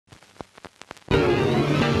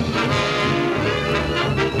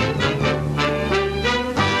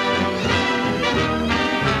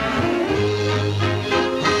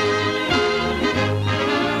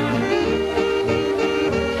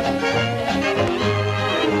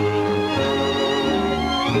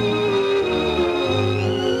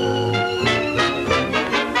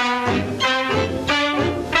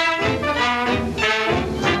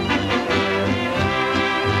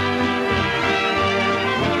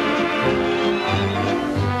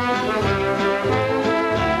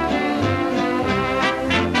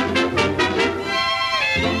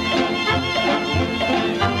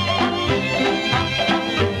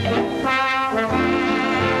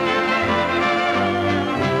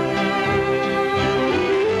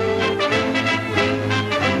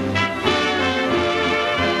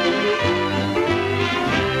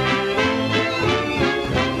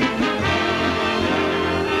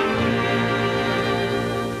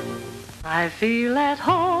I feel at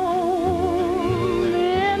home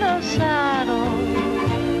in a saddle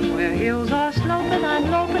where hills are sloping, I'm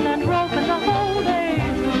loping and roping the whole day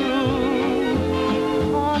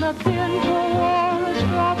through. On a pinto or a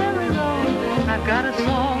strawberry road, I've got a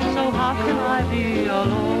song, so how can I be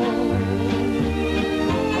alone?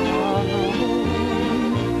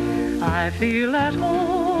 Alone. I feel at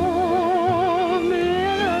home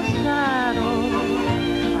in a saddle.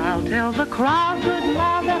 I'll tell the crowd good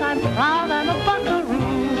now that I'm proud and a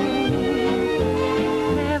buckaroo.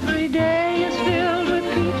 Every day is filled with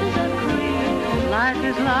peaches and cream. Life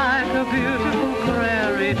is like a beautiful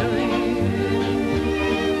prairie dream.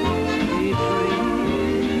 Sweet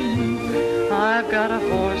dream. I've got a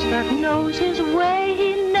horse that knows his way.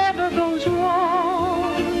 He never goes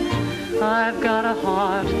wrong. I've got a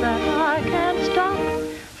heart that I can't stop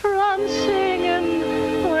from singing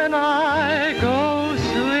when I go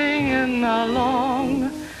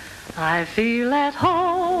along. I feel at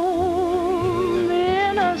home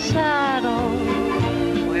in a saddle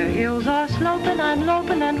where hills are sloping, I'm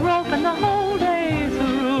loping and roping the whole day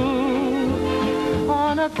through.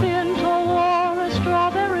 On a pinto or a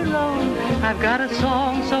strawberry road, I've got a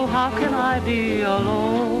song, so how can I be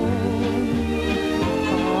alone?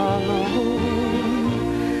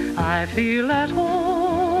 Alone. I feel at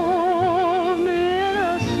home in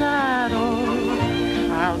a saddle.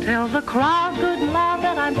 I'll tell the crowd good and loud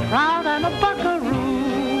that I'm proud and a buckaroo.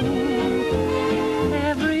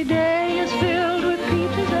 Every day is filled with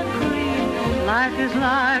peaches and cream. Life is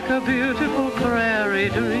like a beautiful prairie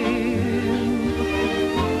dream.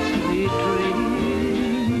 Sweet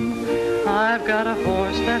dream. I've got a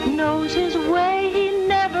horse that knows his way. He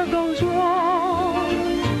never goes wrong.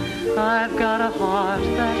 I've got a heart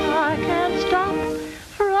that I can't stop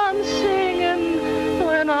from singing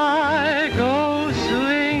when I go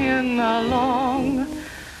along.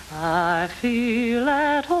 I feel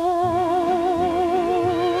at home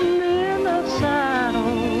in a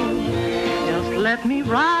saddle. Just let me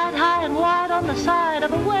ride high and wide on the side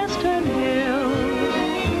of a western hill.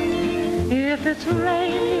 If it's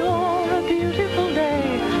rainy or a beautiful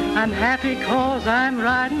day, I'm happy 'cause I'm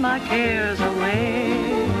riding my cares away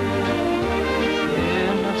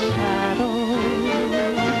in a saddle.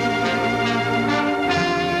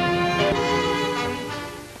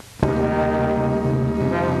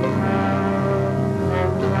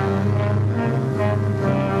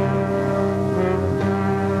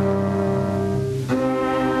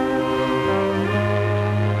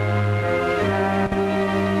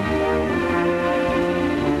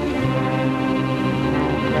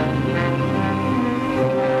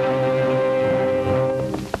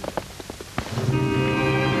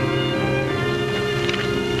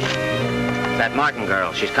 That Martin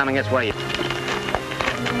girl, she's coming this way.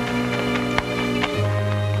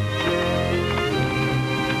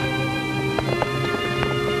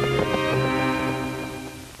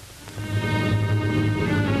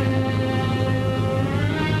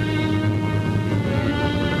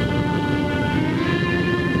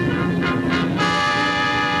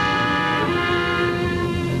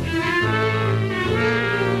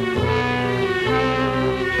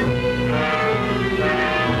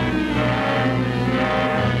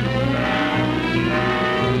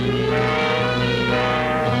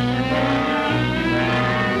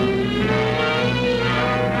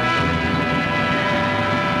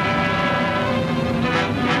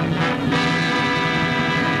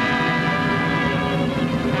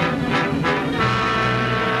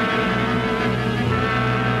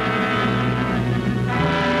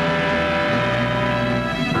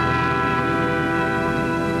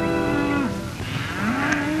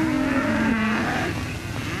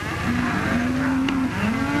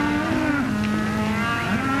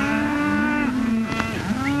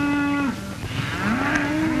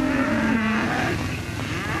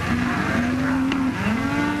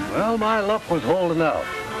 My luck was holding out.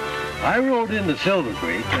 I rode into Silver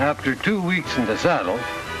Creek after 2 weeks in the saddle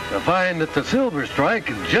to find that the silver strike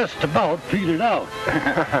had just about petered out.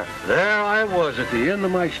 There I was at the end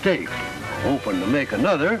of my stake, hoping to make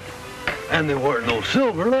another, and there weren't no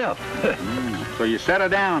silver left. So you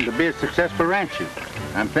settled down to be a successful rancher.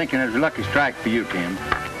 I'm thinking it was a lucky strike for you, Tim.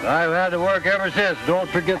 I've had to work ever since. Don't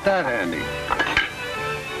forget that, Andy.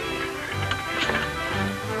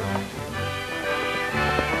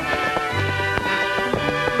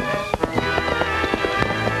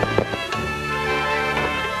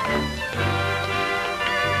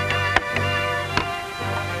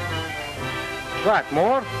 What,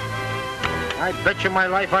 more? I bet you my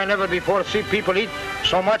life I never before see people eat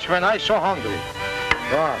so much when I so hungry.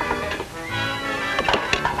 Wow.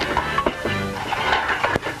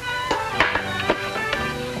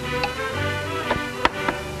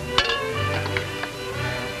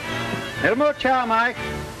 Little more chow, Mike.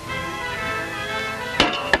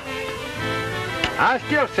 I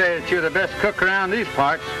still say that you're the best cook around these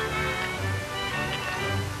parts.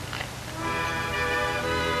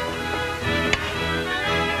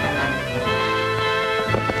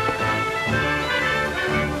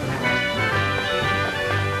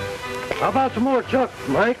 How about some more chuck,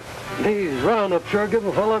 Mike? These roundup sure give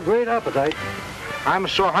a fellow great appetite. I'm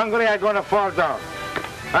so hungry I'm gonna fall down.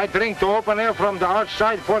 I drink the open air from the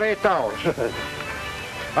outside for 8 hours.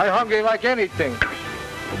 I hungry like anything.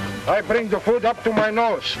 I bring the food up to my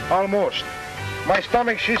nose, almost. My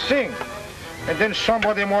stomach, she sing. And then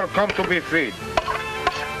somebody more come to be feed.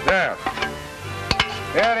 There.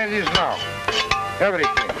 There it is now.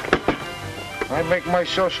 Everything. I make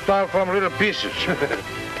myself starve from little pieces.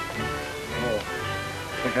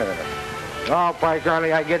 Oh, by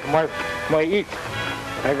golly, I get my eat.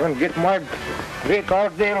 I can get my break all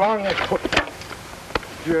day long.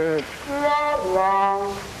 Just...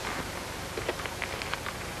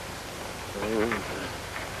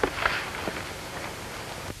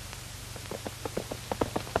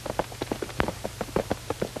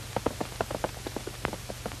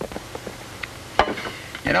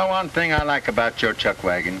 You know one thing I like about your chuck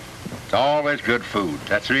wagon? It's always good food.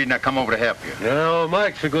 That's the reason I come over to help you. You know,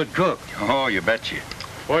 Mike's a good cook. Oh, you betcha.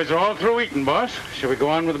 Boys are all through eating, boss. Shall we go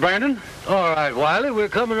on with Brandon? All right, Wiley, we're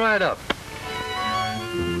coming right up.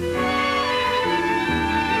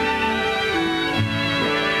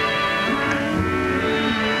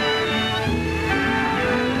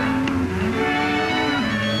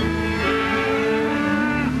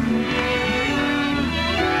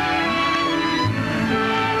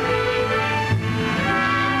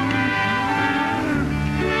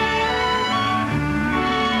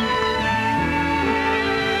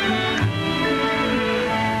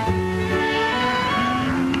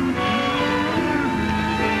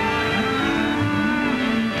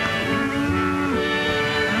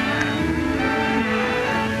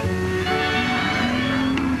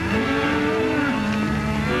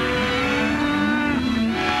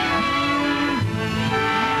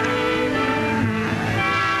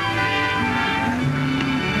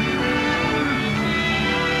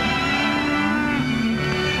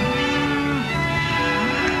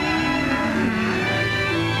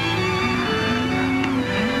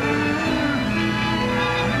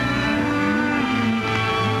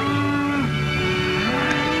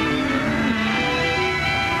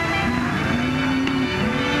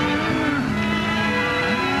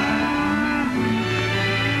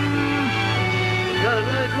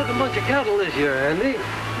 Cattle this year, Andy.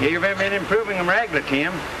 You've been improving them regular,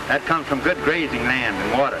 Tim. That comes from good grazing land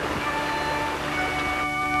and water.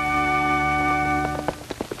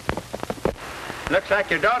 Looks like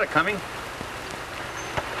your daughter coming.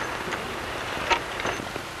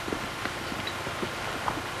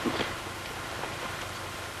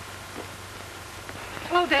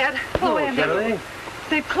 Hello, Dad. Hello, Andy. Charlie.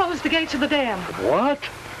 They've closed the gates of the dam. What?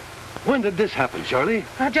 When did this happen, Charlie?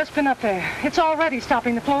 I've just been up there. It's already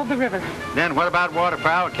stopping the flow of the river. Then what about water for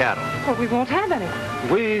our cattle? Well, we won't have any.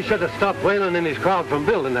 We should have stopped Whalen and his crowd from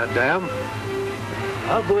building that dam.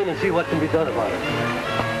 I'll go in and see what can be done about it.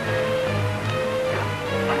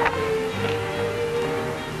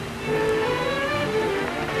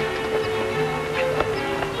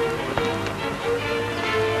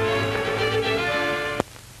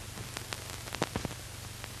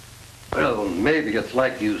 Well, maybe it's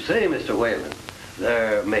like you say, Mr. Whalen.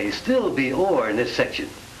 There may still be ore in this section,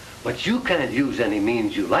 but you can't use any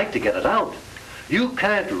means you like to get it out. You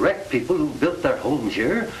can't wreck people who built their homes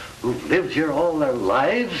here, who've lived here all their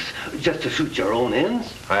lives, just to suit your own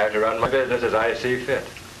ends. I have to run my business as I see fit.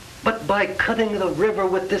 But by cutting the river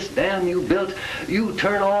with this dam you built, you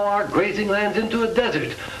turn all our grazing lands into a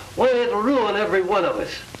desert. Why, it'll ruin every one of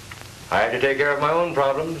us. I have to take care of my own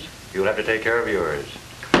problems. You'll have to take care of yours.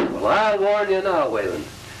 Well, I'll warn you now, Whalen.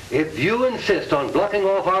 If you insist on blocking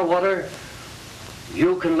off our water,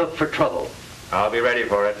 you can look for trouble. I'll be ready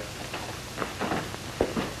for it.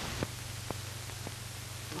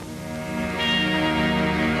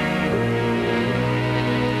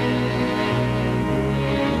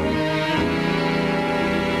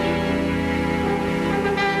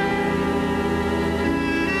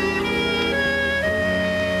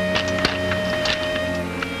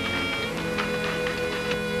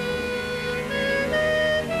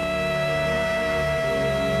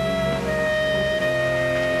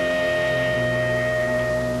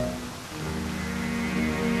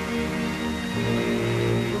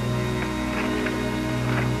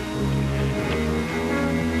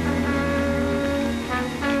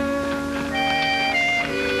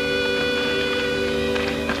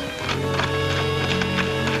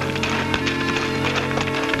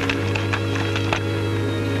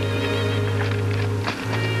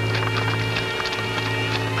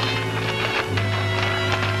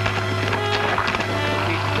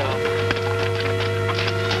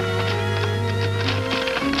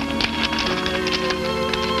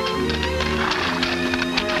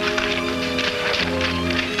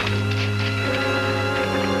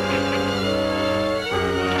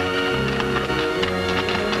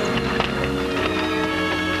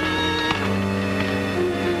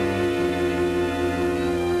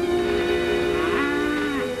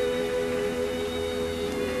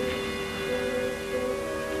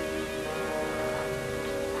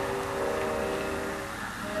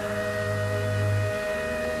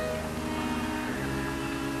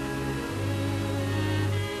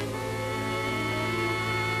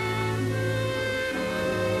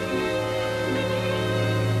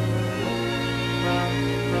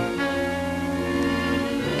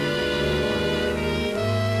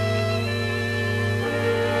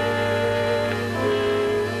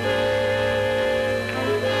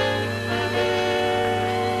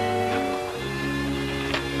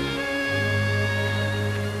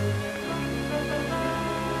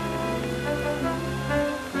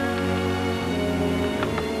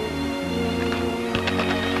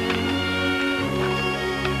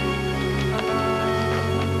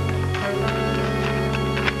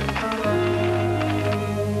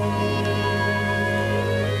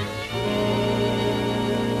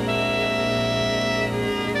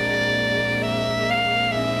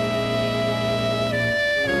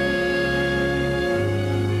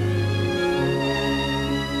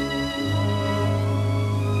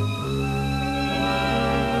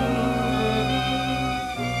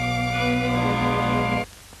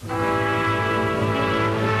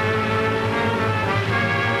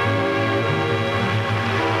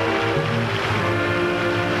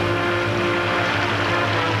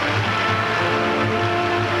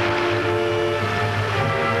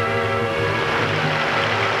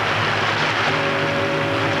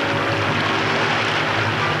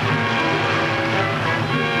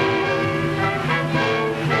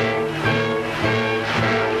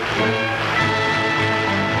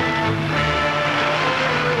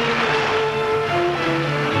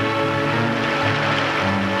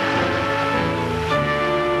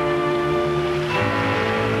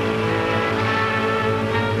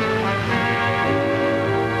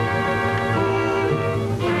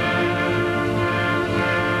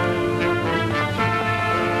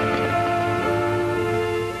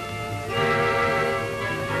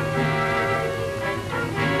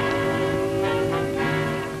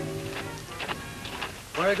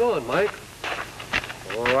 going, Mike?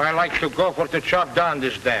 Oh, I like to go for to chop down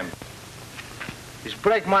this dam. It's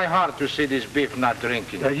break my heart to see this beef not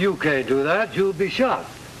drinking. You can't do that. You'll be shot.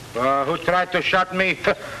 Who tried to shot me?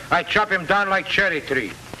 I chop him down like cherry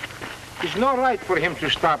tree. It's no right for him to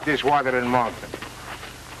stop this water in mountain.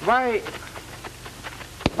 Why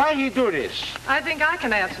he do this? I think I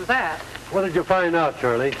can answer that. What did you find out,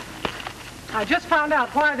 Shirley? I just found out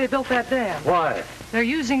why they built that dam. Why? They're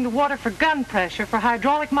using the water for gun pressure for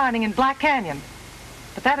hydraulic mining in Black Canyon.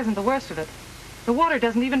 But that isn't the worst of it. The water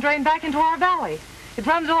doesn't even drain back into our valley. It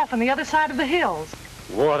runs off on the other side of the hills.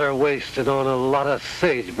 Water wasted on a lot of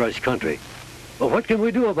sagebrush country. Well, what can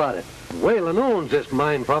we do about it? Whalen owns this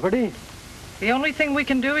mine property. The only thing we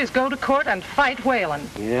can do is go to court and fight Whalen.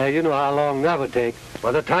 Yeah, you know how long that would take.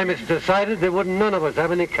 By the time it's decided, there wouldn't none of us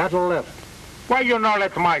have any cattle left. Why you not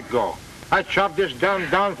let Mike go? I chop this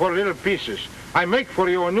down for little pieces. I make for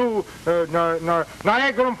you a new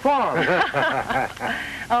Niagara farm.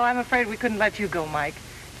 Oh, I'm afraid we couldn't let you go, Mike.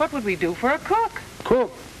 What would we do for a cook?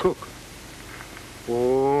 Cook.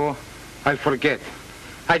 Oh, I forget.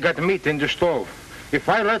 I got meat in the stove. If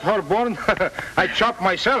I let her burn, I chop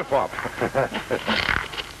myself up.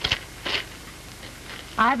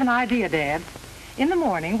 I have an idea, Dad. In the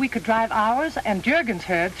morning, we could drive ours and Jurgen's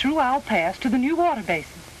herd through Owl Pass to the new water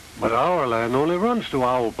basin. But our land only runs to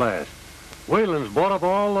Owl Pass. Whalen's bought up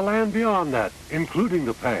all the land beyond that, including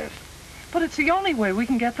the pass. But it's the only way we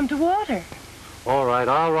can get them to water. All right,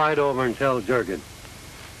 I'll ride over and tell Jurgen.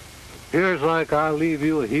 Here's like I'll leave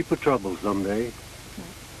you a heap of trouble someday.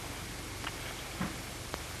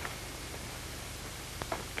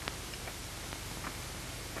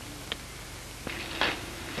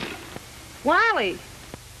 Wiley!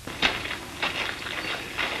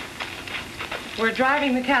 We're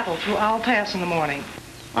driving the cattle through Owl Pass in the morning.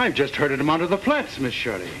 I've just herded them onto the flats, Miss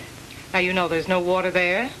Shirley. Now, you know there's no water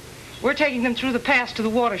there. We're taking them through the pass to the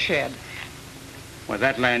watershed. Well,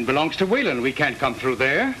 that land belongs to Whalen. We can't come through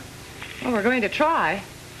there. Well, we're going to try.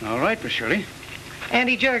 All right, Miss Shirley.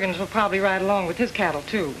 Andy Jurgens will probably ride along with his cattle,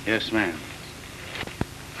 too. Yes, ma'am.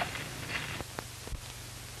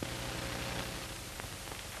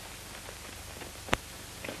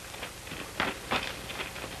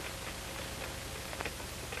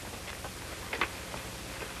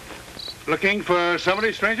 Looking for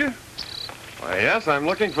somebody, stranger? Why, yes, I'm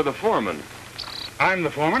looking for the foreman. I'm the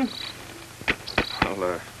foreman.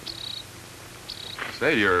 Well,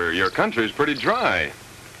 say, your country's pretty dry.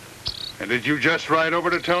 And did you just ride over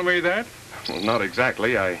to tell me that? Well, not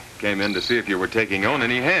exactly. I came in to see if you were taking on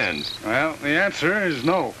any hands. Well, the answer is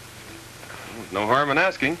no. No harm in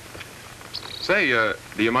asking. Say,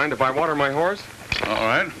 do you mind if I water my horse? All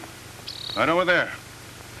right. Right over there.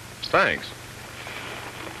 Thanks.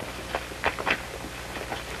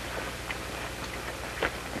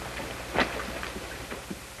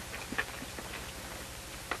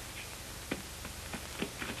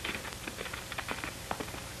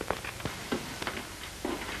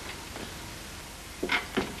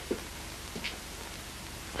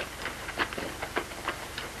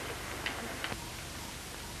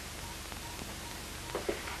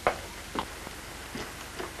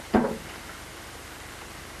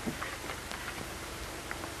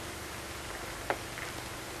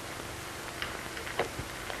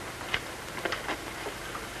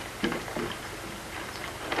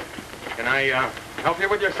 Can I help you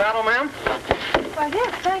with your saddle, ma'am? Why,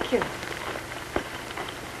 yes, thank you.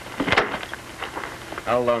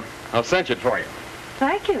 I'll cinch it for you.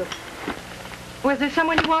 Thank you. Was there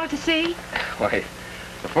someone you wanted to see? Why,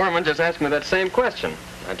 the foreman just asked me that same question.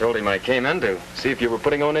 I told him I came in to see if you were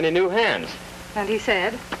putting on any new hands. And he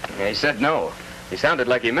said? Yeah, he said no. He sounded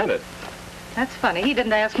like he meant it. That's funny. He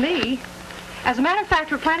didn't ask me. As a matter of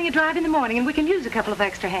fact, we're planning a drive in the morning, and we can use a couple of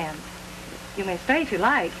extra hands. You may stay if you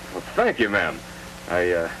like. Well, thank you, ma'am.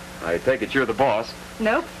 I take it you're the boss.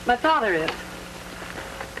 Nope, my father is.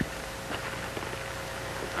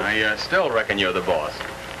 I still reckon you're the boss.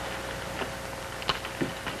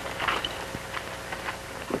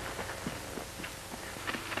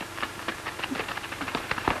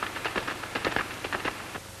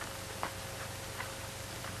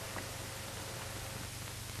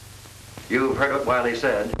 You've heard what Wiley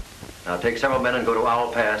said. Now take several men and go to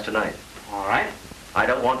Owl Pass tonight. All right. I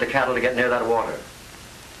don't want the cattle to get near that water.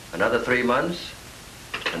 Another 3 months,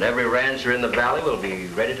 and every rancher in the valley will be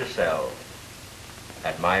ready to sell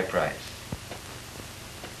at my price.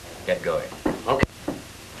 Get going. Okay.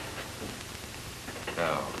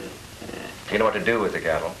 Now, you know what to do with the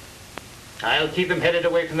cattle? I'll keep them headed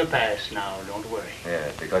away from the pass now, don't worry. Yeah,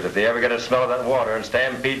 because if they ever get a smell of that water and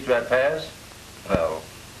stampede to that pass, well,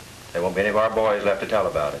 There won't be any of our boys left to tell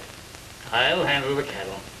about it. I'll handle the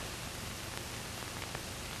cattle.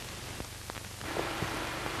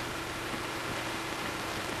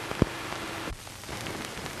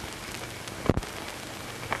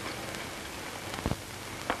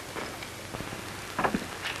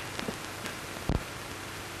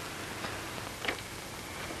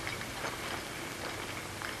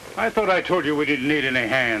 I thought I told you we didn't need any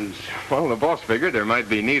hands. Well, the boss figured there might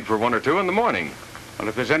be need for one or two in the morning. Well,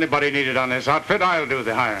 if there's anybody needed on this outfit, I'll do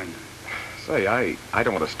the hiring. Say, I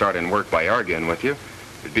don't want to start in work by arguing with you.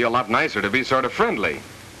 It'd be a lot nicer to be sort of friendly.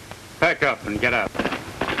 Pack up and get out.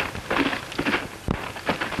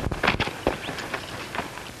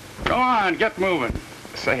 Go on, get moving.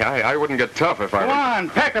 Say, I wouldn't get tough if I Go were... on,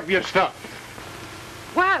 pack up your stuff.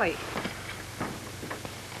 Wiley!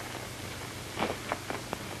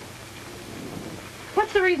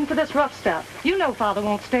 What's the reason for this rough stuff? You know Father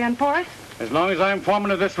won't stand for it. As long as I'm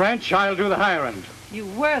foreman of this ranch, I'll do the hiring. You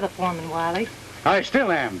were the foreman, Wiley. I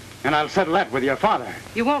still am, and I'll settle that with your father.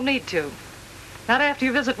 You won't need to. Not after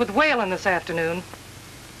your visit with Whalen this afternoon.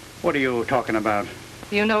 What are you talking about?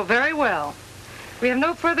 You know very well. We have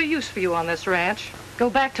no further use for you on this ranch. Go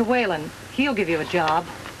back to Whalen. He'll give you a job.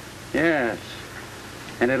 Yes,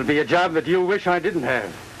 and it'll be a job that you'll wish I didn't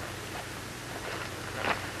have.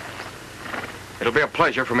 It'll be a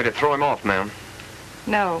pleasure for me to throw him off, ma'am.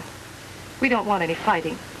 No, we don't want any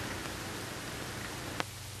fighting.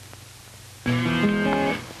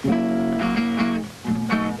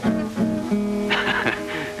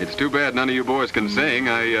 It's too bad none of you boys can sing.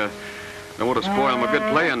 I don't want to spoil my good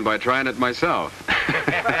playing by trying it myself.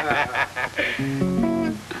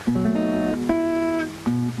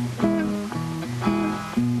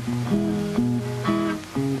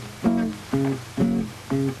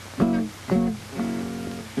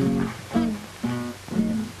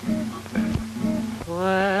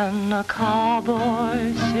 When a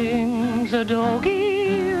cowboy sings a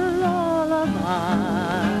doggy lullaby,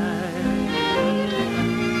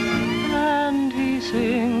 and he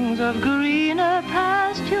sings of greener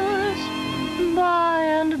pastures by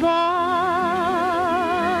and by,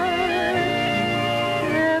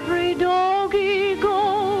 every doggy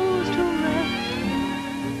goes to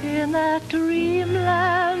rest in that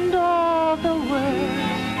dreamland of the West.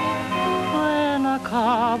 When a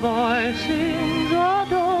cowboy sings a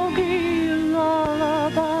doggy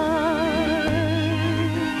lullaby,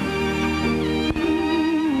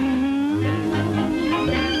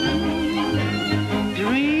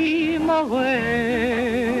 dream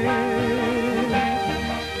away,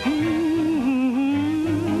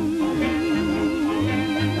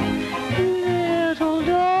 little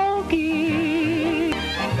doggy,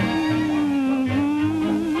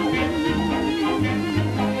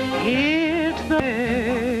 hit the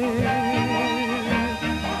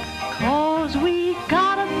cause we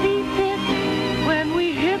gotta be fit when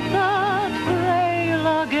we hit the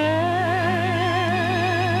trail again.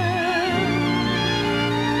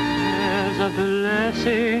 There's a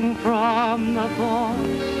blessing from the boss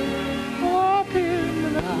up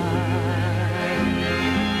in the night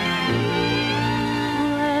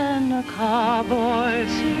when a cowboy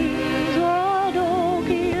sings a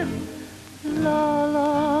doggy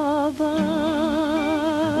lullaby.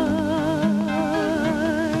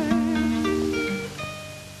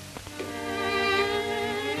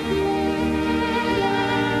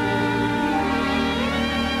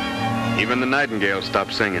 Even the nightingales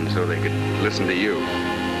stopped singing so they could listen to you.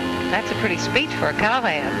 That's a pretty speech for a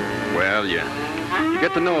cowhand. Well, you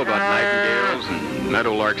get to know about nightingales and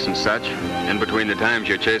meadowlarks and such in between the times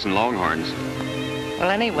you're chasing longhorns. Well,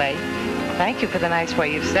 anyway, thank you for the nice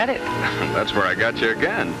way you've said it. That's where I got you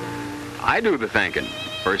again. I do the thinking.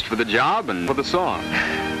 First for the job and for the song.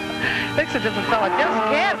 Looks as if a fella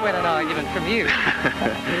just can't win an argument from you.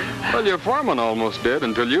 Well, your foreman almost did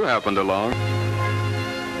until you happened along.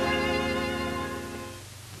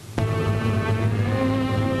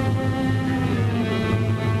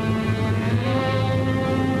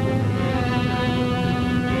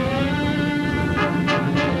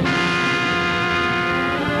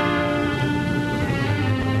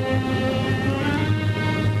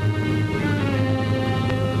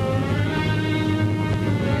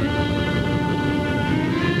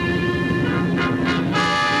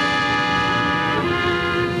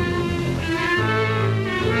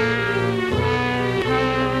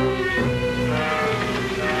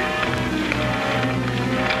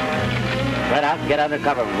 Let out and get under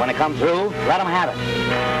cover. When it comes through, let them have it.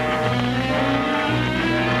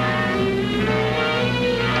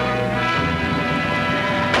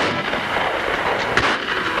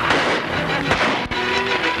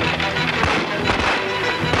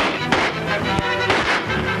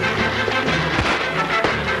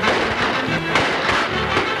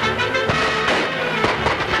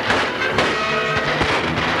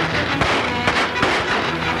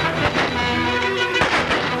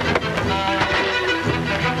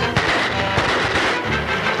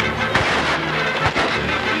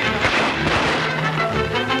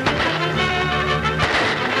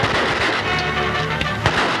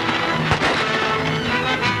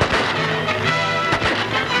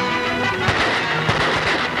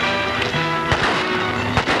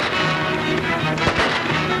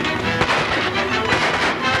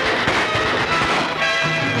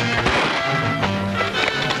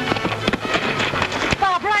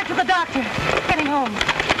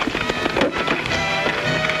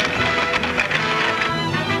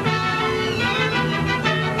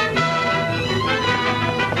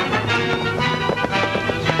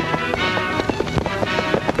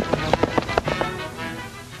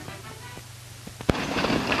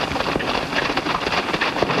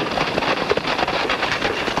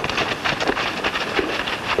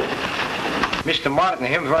 Mr. Martin,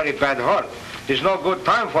 him very bad hurt. There's no good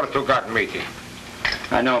time for a two-got meeting.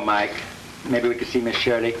 I know, Mike. Maybe we could see Miss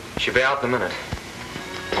Shirley. She'll be out in a minute.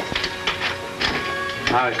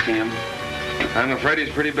 How is Tim? I'm afraid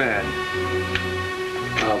he's pretty bad.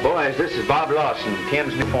 Boys, this is Bob Lawson,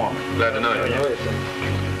 Tim's new foreman. Glad to know you.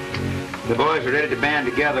 The boys are ready to band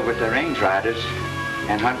together with the range riders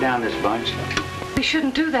and hunt down this bunch. We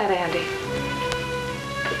shouldn't do that, Andy.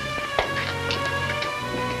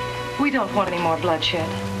 We don't want any more bloodshed.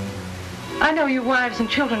 I know your wives and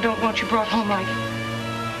children don't want you brought home like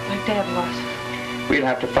Dad was. We'll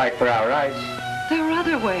have to fight for our rights. There are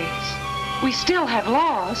other ways. We still have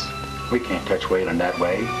laws. We can't touch Wayland that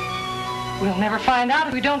way. We'll never find out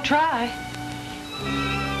if we don't try.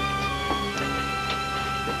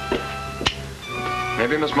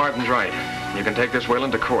 Maybe Miss Martin's right. You can take this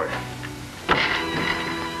Wayland to court.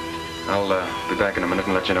 I'll be back in a minute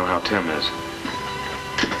and let you know how Tim is.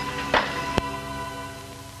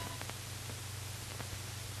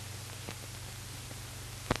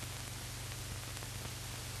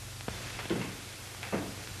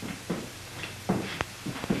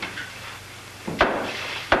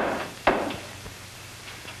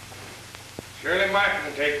 Shirley Martin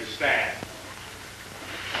can take the stand.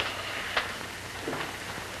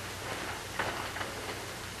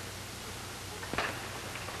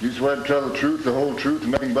 You swear to tell the truth, the whole truth,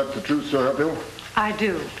 and nothing but the truth, so help you? I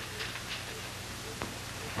do.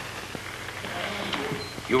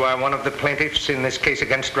 You are one of the plaintiffs in this case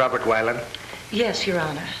against Robert Wayland? Yes, Your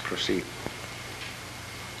Honor. Proceed.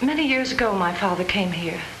 Many years ago, my father came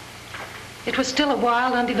here. It was still a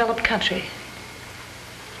wild, undeveloped country.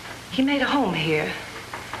 He made a home here,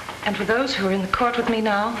 and for those who are in the court with me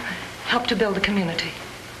now, helped to build a community.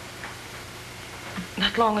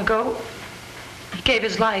 Not long ago, he gave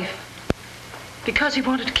his life because he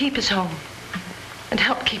wanted to keep his home and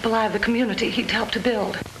help keep alive the community he'd helped to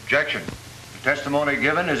build. Objection. The testimony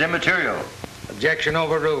given is immaterial. Objection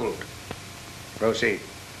overruled. Proceed.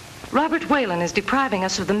 Robert Wayland is depriving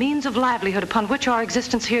us of the means of livelihood upon which our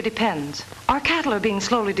existence here depends. Our cattle are being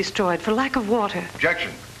slowly destroyed for lack of water.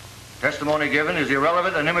 Objection. Testimony given is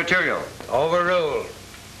irrelevant and immaterial. Overruled.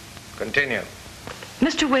 Continue.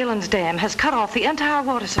 Mr. Wayland's dam has cut off the entire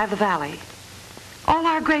water side of the valley. All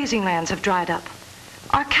our grazing lands have dried up.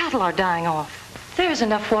 Our cattle are dying off. There's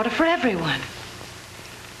enough water for everyone.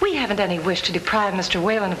 We haven't any wish to deprive Mr.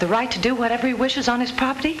 Wayland of the right to do whatever he wishes on his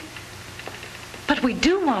property. But we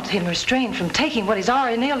do want him restrained from taking what is our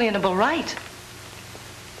inalienable right.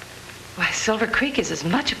 Why, Silver Creek is as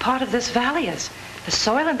much a part of this valley as the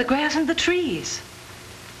soil and the grass and the trees.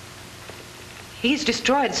 He's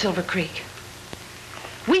destroyed Silver Creek.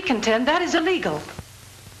 We contend that is illegal.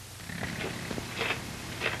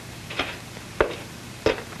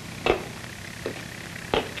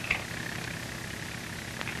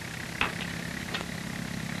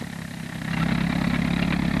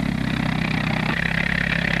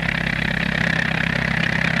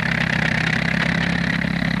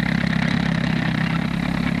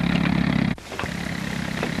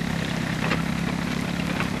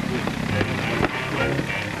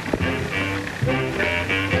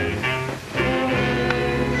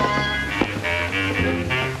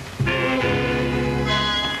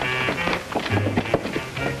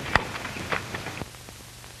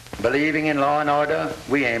 Believing in law and order,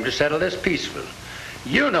 we aim to settle this peaceful.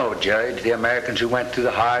 You know, Judge, the Americans who went through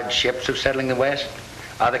the hardships of settling the West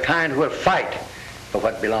are the kind who will fight for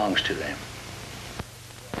what belongs to them.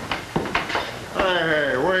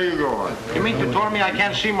 Hey, where are you going? You mean to tell me I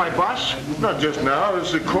can't see my boss? Not just now, this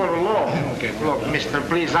is a court of law. Look, mister,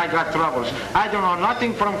 please, I got troubles. I don't know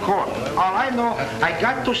nothing from court. All I know, I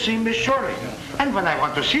got to see Miss Shirley. And when I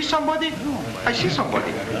want to see somebody, I see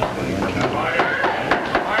somebody.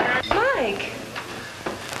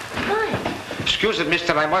 Excuse me,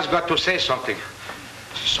 mister, I must got to say something.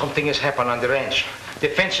 Something has happened on the ranch. The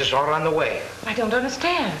fences are on the way. I don't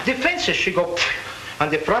understand. The fences, she go... On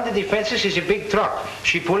the front of the fences is a big truck.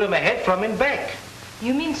 She pull him ahead from him back.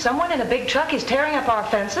 You mean someone in a big truck is tearing up our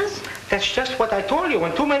fences? That's just what I told you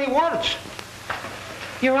in too many words.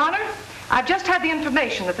 Your Honor, I've just had the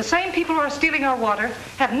information that the same people who are stealing our water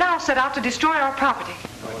have now set out to destroy our property.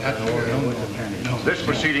 This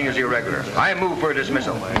proceeding is irregular. I move for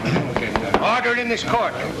dismissal. Order in this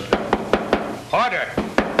court. Order.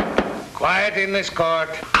 Quiet in this court.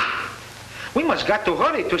 We must got to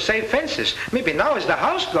hurry to save fences. Maybe now is the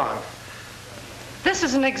house gone. This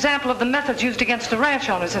is an example of the methods used against the ranch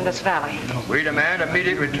owners in this valley. We demand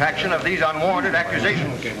immediate retraction of these unwarranted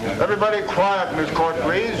accusations. Everybody quiet in this court,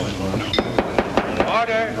 please.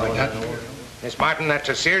 Order. Miss Martin, that's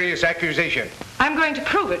a serious accusation. I'm going to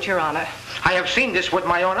prove it, Your Honor. I have seen this with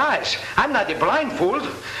my own eyes. I'm not a blind fool.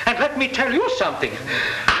 And let me tell you something.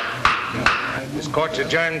 This court's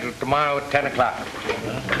adjourned till tomorrow at 10 o'clock.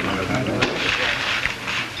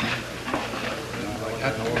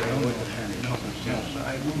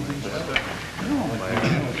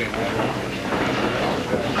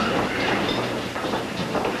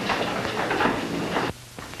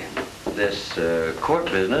 This court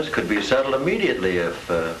business could be settled immediately if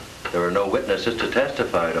there are no witnesses to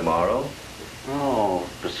testify tomorrow. Oh,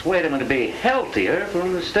 persuade him to be healthier for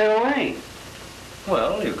him to stay away.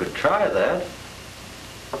 Well, you could try that.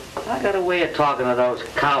 I got a way of talking to those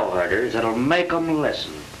cow herders that'll make them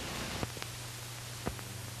listen.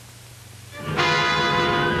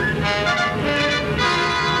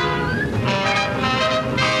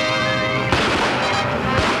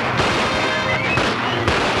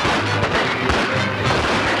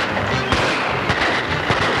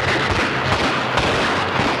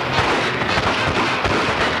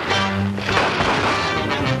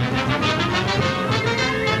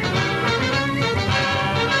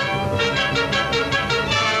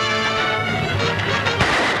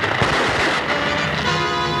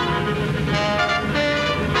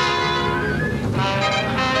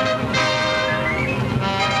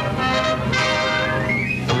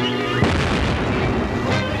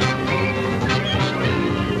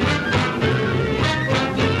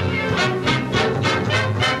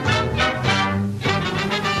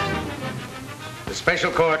 The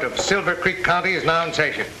Special Court of Silver Creek County is now in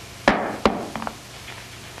session.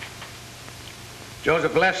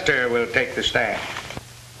 Joseph Lester will take the stand.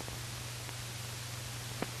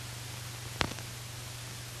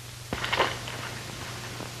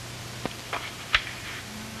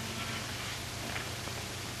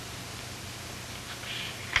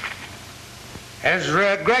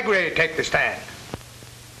 Ezra Gregory take the stand.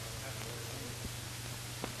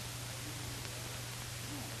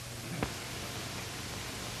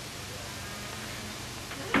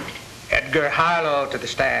 Edgar Harlow to the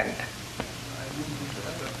stand.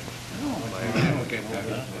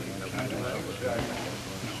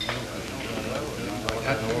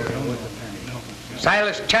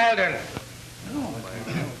 Silas Children.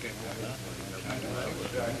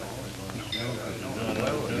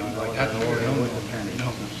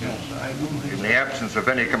 In the absence of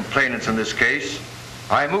any complainants in this case,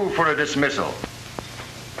 I move for a dismissal.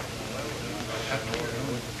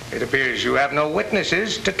 It appears you have no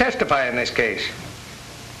witnesses to testify in this case.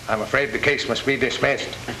 I'm afraid the case must be dismissed.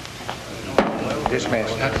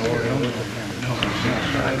 Dismissed.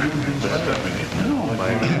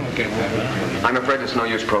 I'm afraid it's no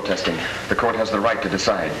use protesting. The court has the right to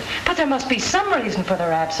decide. But there must be some reason for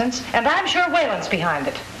their absence, and I'm sure Whalen's behind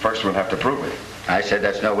it. First, we'll have to prove it. I said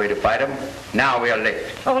that's no way to fight them. Now we are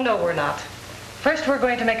licked. Oh, no, we're not. First, we're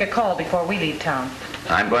going to make a call before we leave town.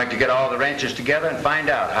 I'm going to get all the ranchers together and find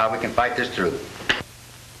out how we can fight this through.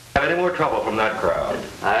 Have any more trouble from that crowd?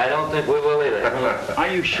 I don't think we will either. Are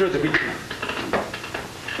you sure that we can?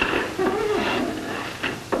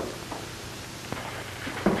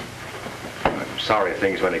 I'm sorry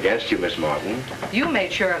things went against you, Miss Martin. You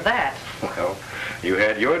made sure of that. Well, you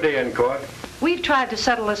had your day in court. We've tried to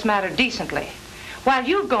settle this matter decently, while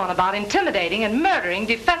you've gone about intimidating and murdering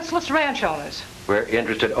defenseless ranch owners. We're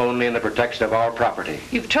interested only in the protection of our property.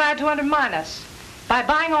 You've tried to undermine us by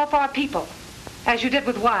buying off our people, as you did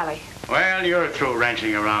with Wiley. Well, you're through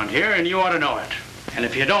ranching around here, and you ought to know it. And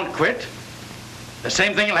if you don't quit, the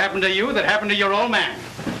same thing will happen to you that happened to your old man.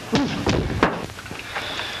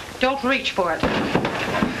 Don't reach for it.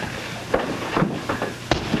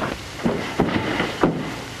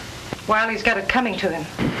 Wiley's got it coming to him.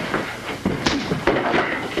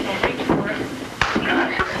 Don't reach for it.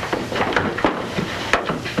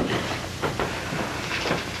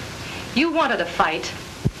 You wanted a fight.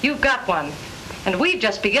 You've got one. And we've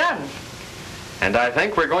just begun. And I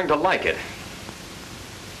think we're going to like it.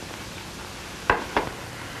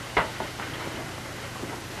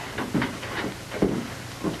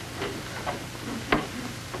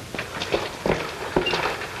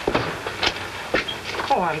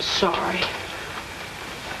 Oh, I'm sorry.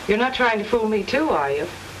 You're not trying to fool me too, are you?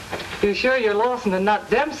 You're sure you're Lawson and not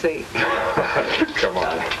Dempsey? Come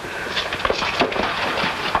on.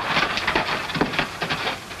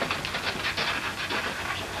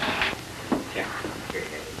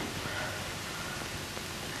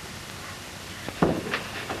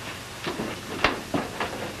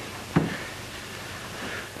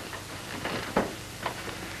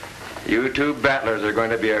 You two battlers are going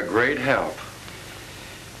to be a great help.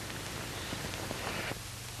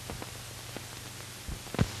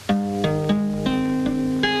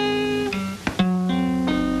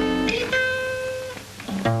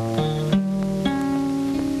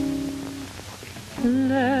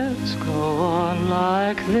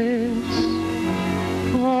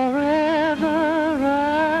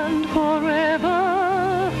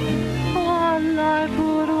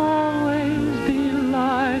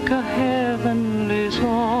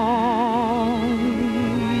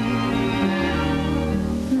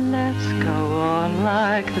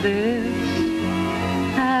 like this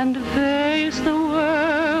and face the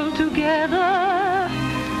world together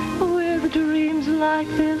with dreams like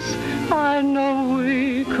this, I know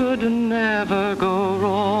we could never go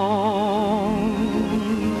wrong.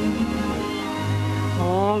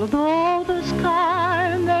 Although the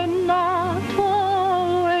sky may not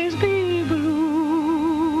always be blue,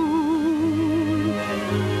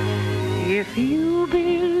 if you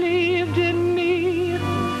believed in me,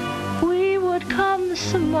 we would come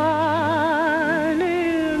smiling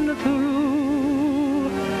through.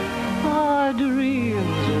 Our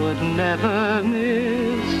dreams would never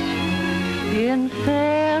miss in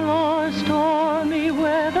fair or stormy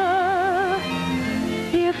weather.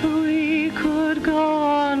 If we could go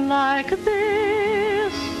on like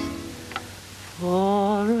this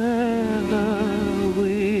forever,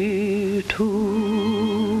 we two.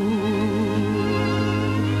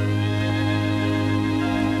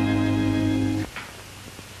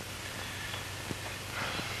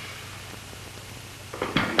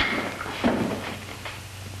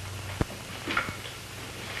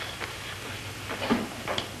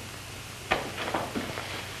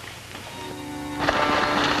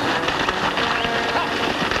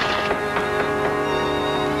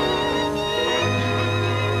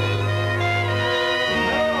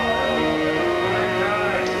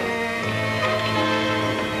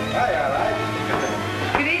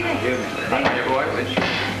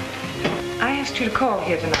 To call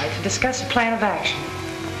here tonight to discuss a plan of action.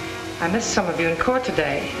 I missed some of you in court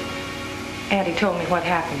today. Auntie told me what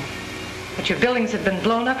happened. That your buildings had been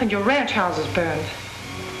blown up and your ranch houses burned.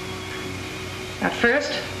 At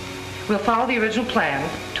first, we'll follow the original plan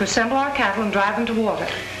to assemble our cattle and drive them to water.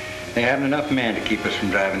 They haven't enough men to keep us from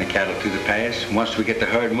driving the cattle through the pass. Once we get the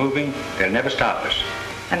herd moving, they'll never stop us.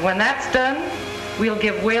 And when that's done, we'll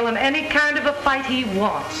give Whalen any kind of a fight he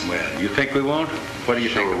wants. Well, you think we won't? What do you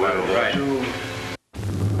think about it? Right.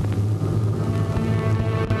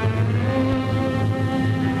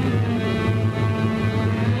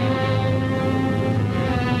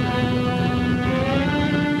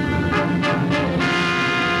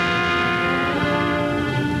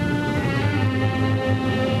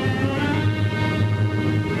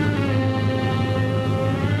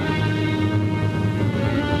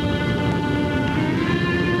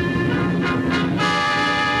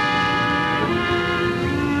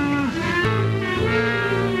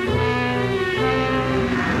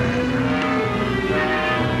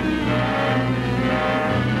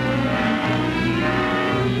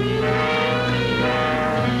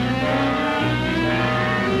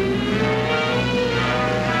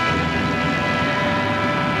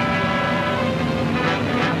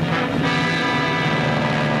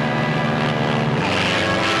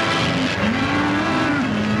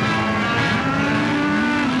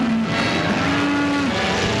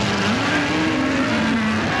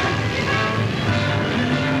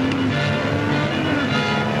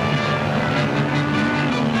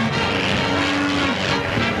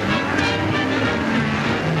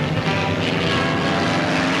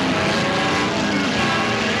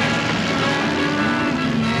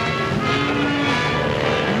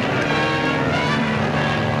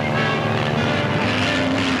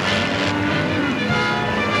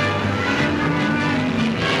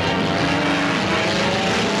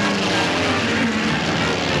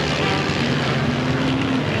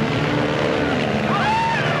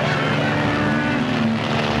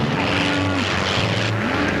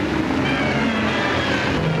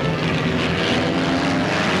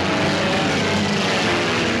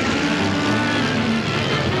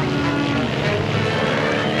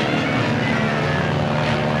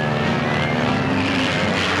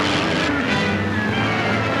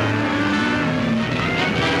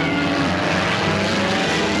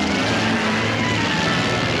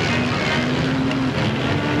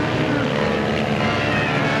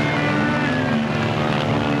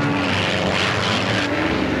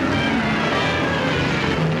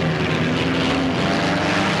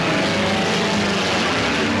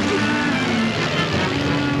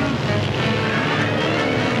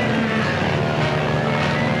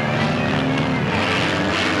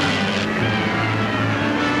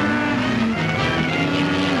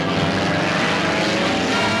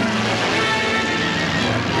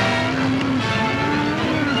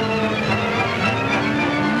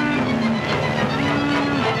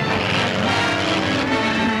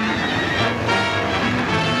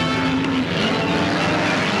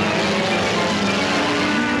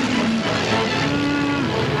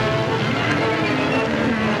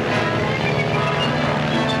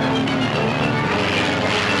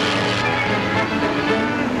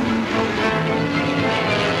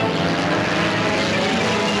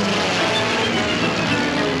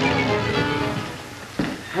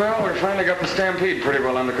 finally got the stampede pretty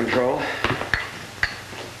well under control.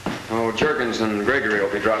 Oh, Juergens and Gregory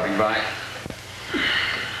will be dropping by.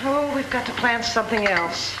 Oh, we've got to plan something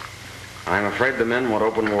else. I'm afraid the men want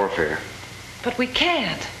open warfare. But we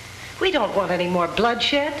can't. We don't want any more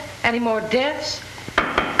bloodshed, any more deaths.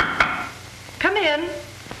 Come in.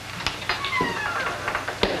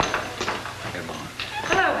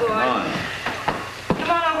 Hello, boy. Come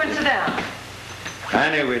on over and sit down. I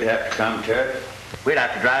knew we'd have to come to it. We'd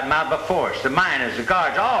have to drive them out by force. The miners, the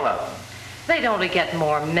guards, all of them. They'd only get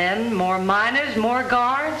more men, more miners, more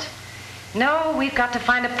guards. No, we've got to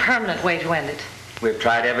find a permanent way to end it. We've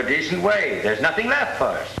tried every decent way. There's nothing left for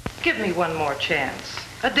us. Give me one more chance.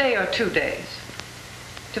 A day or 2 days.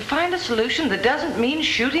 To find a solution that doesn't mean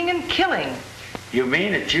shooting and killing. You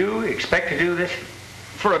mean that you expect to do this?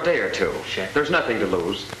 For a day or two. Sure. There's nothing to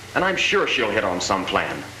lose. And I'm sure she'll hit on some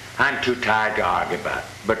plan. I'm too tired to argue about it.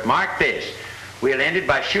 But mark this. We'll end it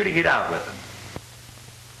by shooting it out with them.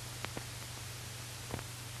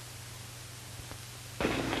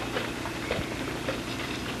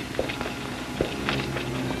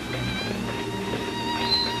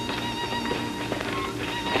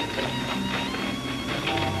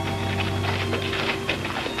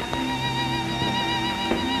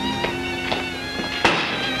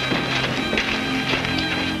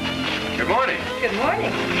 Good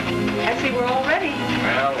morning. I see we're all ready.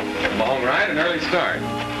 Well, long ride and early start.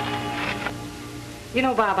 You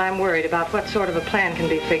know, Bob, I'm worried about what sort of a plan can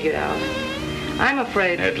be figured out. I'm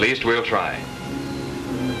afraid... At least we'll try.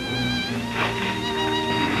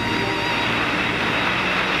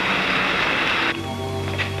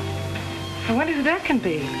 I wonder who that can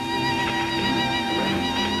be.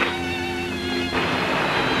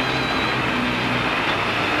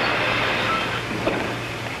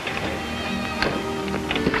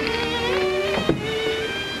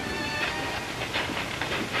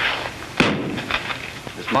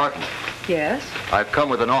 Martin. Yes? I've come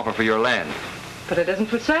with an offer for your land. But it isn't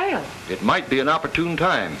for sale. It might be an opportune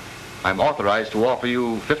time. I'm authorized to offer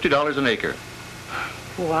you $50 an acre.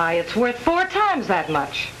 Why, it's worth 4 times that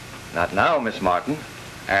much. Not now, Miss Martin.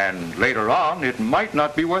 And later on, it might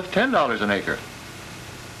not be worth $10 an acre.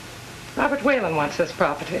 Robert Whalen wants this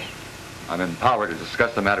property. I'm empowered to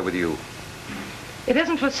discuss the matter with you. It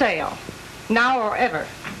isn't for sale. Now or ever.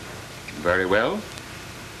 Very well.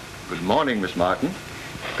 Good morning, Miss Martin.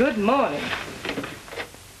 Good morning.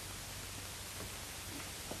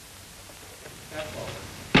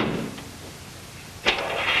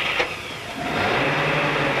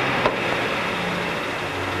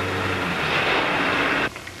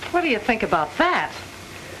 What do you think about that?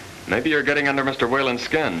 Maybe you're getting under Mr. Whalen's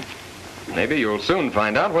skin. Maybe you'll soon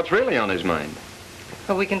find out what's really on his mind.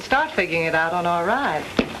 Well, we can start figuring it out on our ride.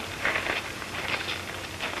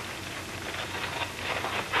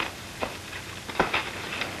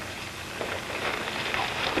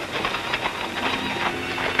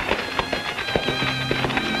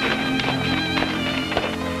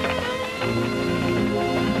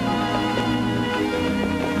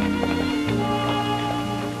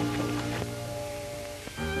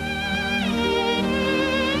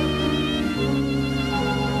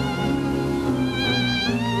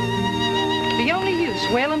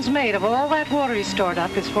 Whalen's made of all that water he's stored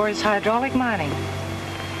up is for his hydraulic mining.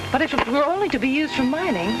 But if it were only to be used for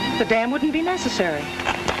mining, the dam wouldn't be necessary.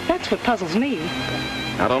 That's what puzzles me.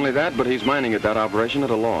 Not only that, but he's mining at that operation at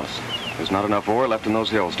a loss. There's not enough ore left in those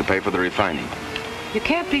hills to pay for the refining. You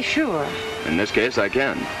can't be sure. In this case, I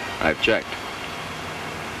can. I've checked.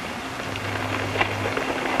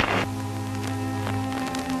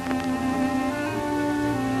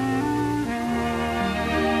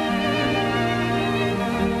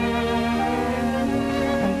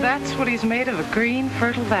 That's what he's made of, a green,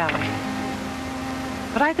 fertile valley.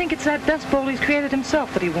 But I think it's that dust bowl he's created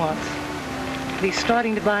himself that he wants. But he's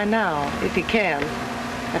starting to buy now, if he can,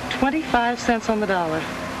 at 25 cents on the dollar.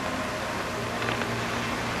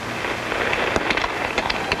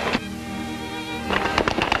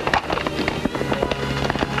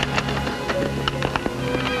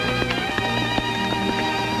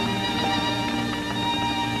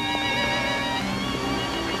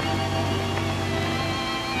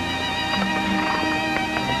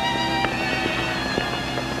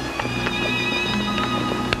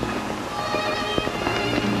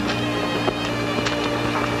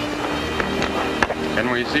 Can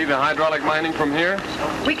we see the hydraulic mining from here?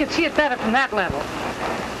 We could see it better from that level.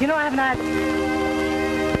 You know, I have an idea.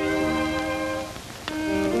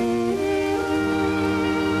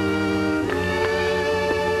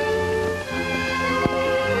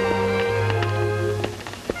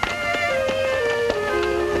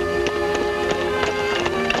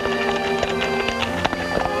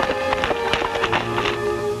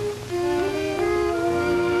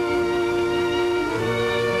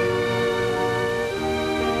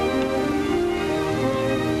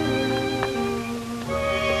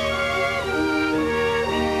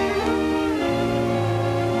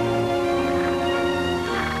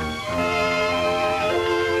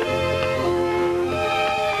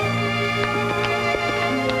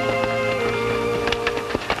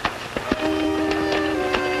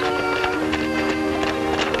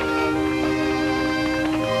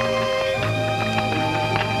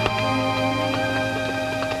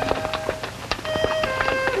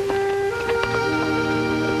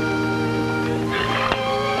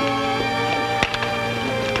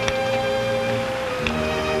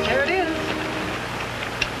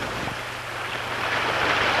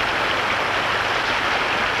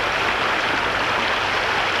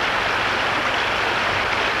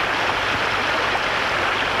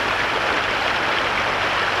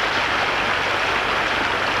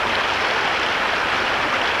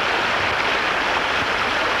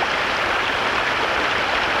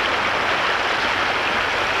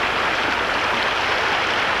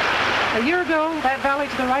 A year ago, that valley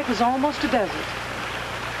to the right was almost a desert.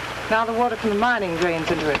 Now the water from the mining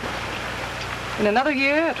drains into it. In another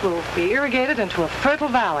year, it will be irrigated into a fertile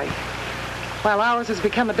valley, while ours has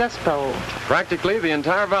become a dust bowl. Practically the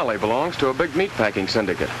entire valley belongs to a big meatpacking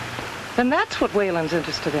syndicate. Then that's what Whalen's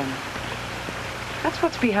interested in. That's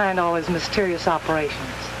what's behind all his mysterious operations.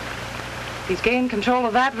 He's gained control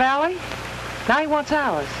of that valley. Now he wants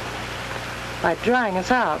ours, by drying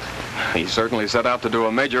us out. He certainly set out to do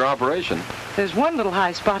a major operation. There's one little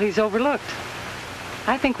high spot he's overlooked.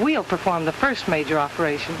 I think we'll perform the first major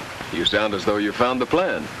operation. You sound as though you found the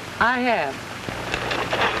plan. I have.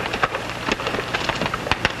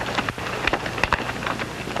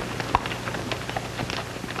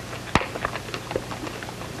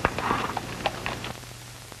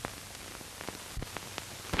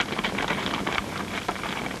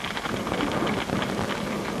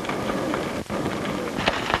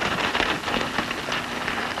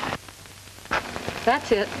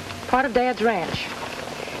 That's it, part of Dad's ranch.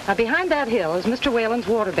 Now, behind that hill is Mr. Whalen's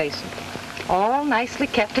water basin, all nicely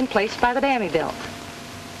kept in place by the dam he built.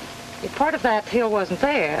 If part of that hill wasn't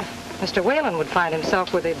there, Mr. Whalen would find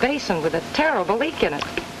himself with a basin with a terrible leak in it.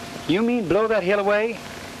 You mean blow that hill away?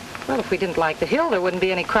 Well, if we didn't like the hill, there wouldn't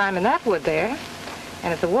be any crime in that, would there?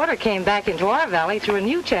 And if the water came back into our valley through a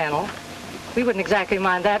new channel, we wouldn't exactly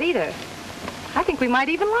mind that either. I think we might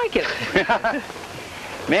even like it.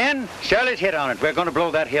 Men, Shirley's hit on it. We're going to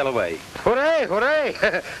blow that hill away. Hooray,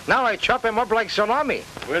 hooray. Now I chop him up like salami.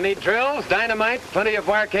 We'll need drills, dynamite, plenty of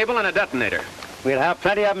wire cable, and a detonator. We'll have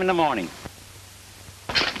plenty of them in the morning.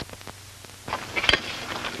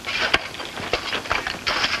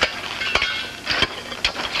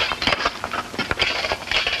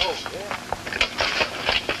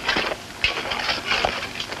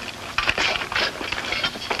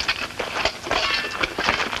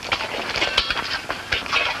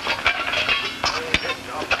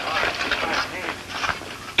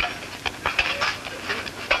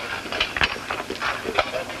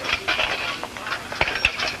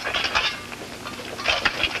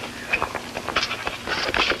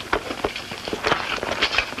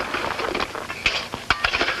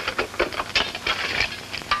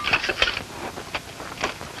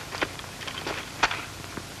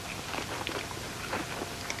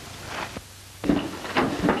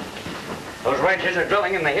 Ranchers are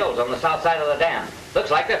drilling in the hills on the south side of the dam. Looks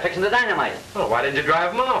like they're fixing the dynamite. Well, why didn't you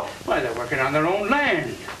drive them off? Why, they're working on their own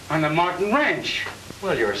land, on the Martin Ranch.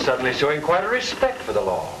 Well, you're suddenly showing quite a respect for the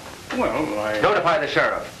law. Well, I... Notify the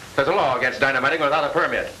sheriff. There's a law against dynamiting without a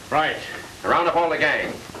permit. Right. Round up all the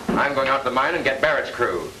gang. I'm going out to the mine and get Barrett's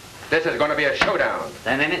crew. This is going to be a showdown.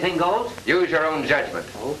 Then anything goes? Use your own judgment.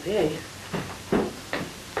 Okay.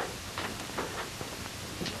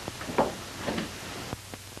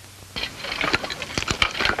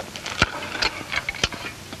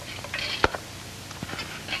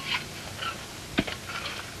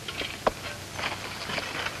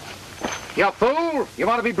 You fool! You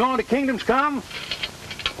want to be blown to kingdom's come?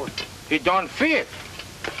 He don't fit.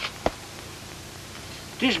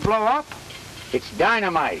 This blow up? It's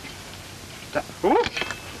dynamite. Whoop.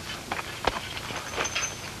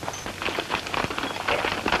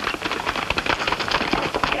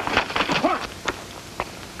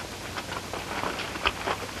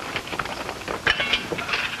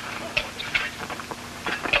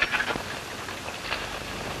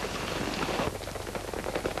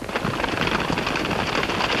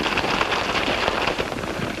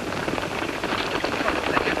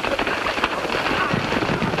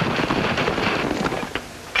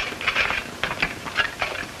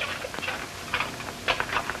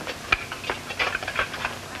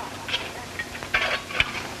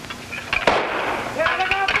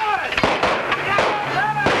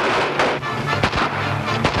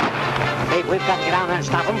 We've got to get down there and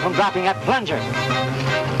stop them from dropping that plunger.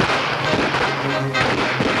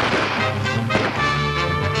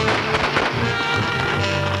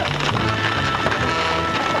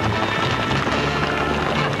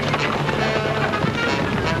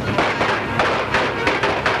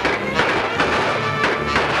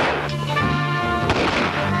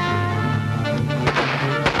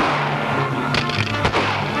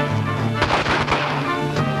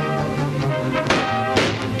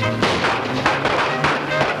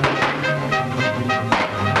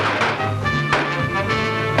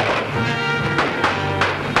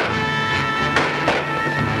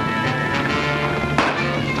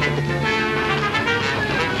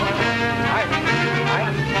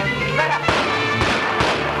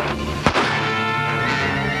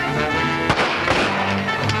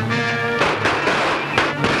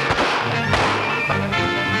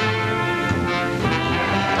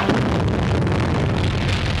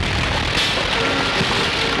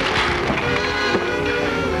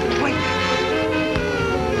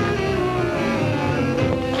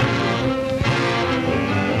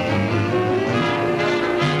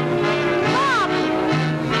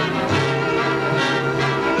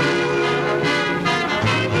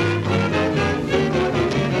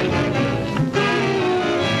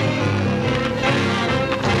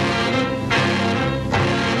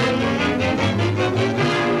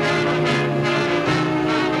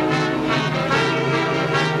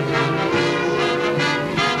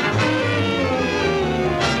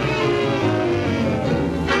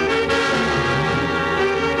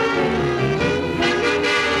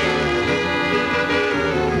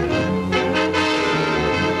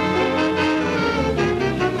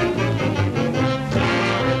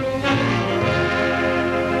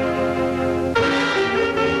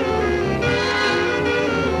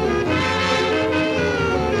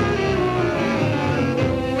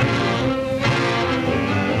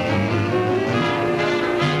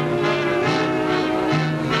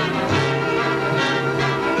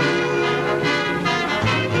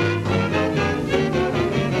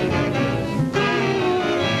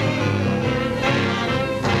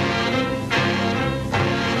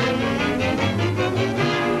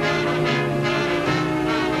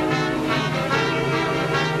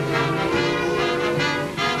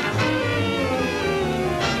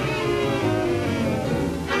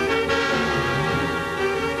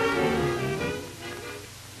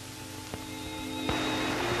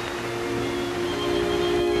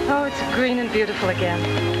 beautiful again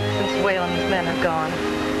since Whalen's men have gone.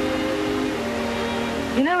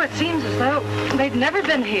 You know, it seems as though they'd never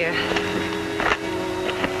been here.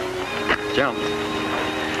 Jump.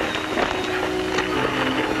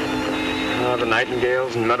 The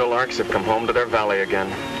nightingales and meadowlarks have come home to their valley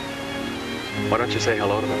again. Why don't you say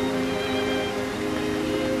hello to them?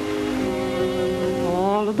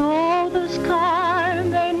 Although the sky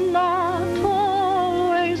may not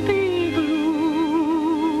always be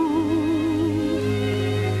blue,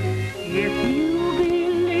 if you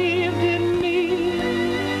believed in me,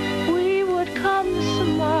 we would come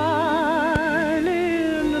smiling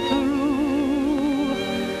through.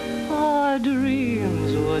 Our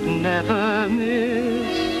dreams would never miss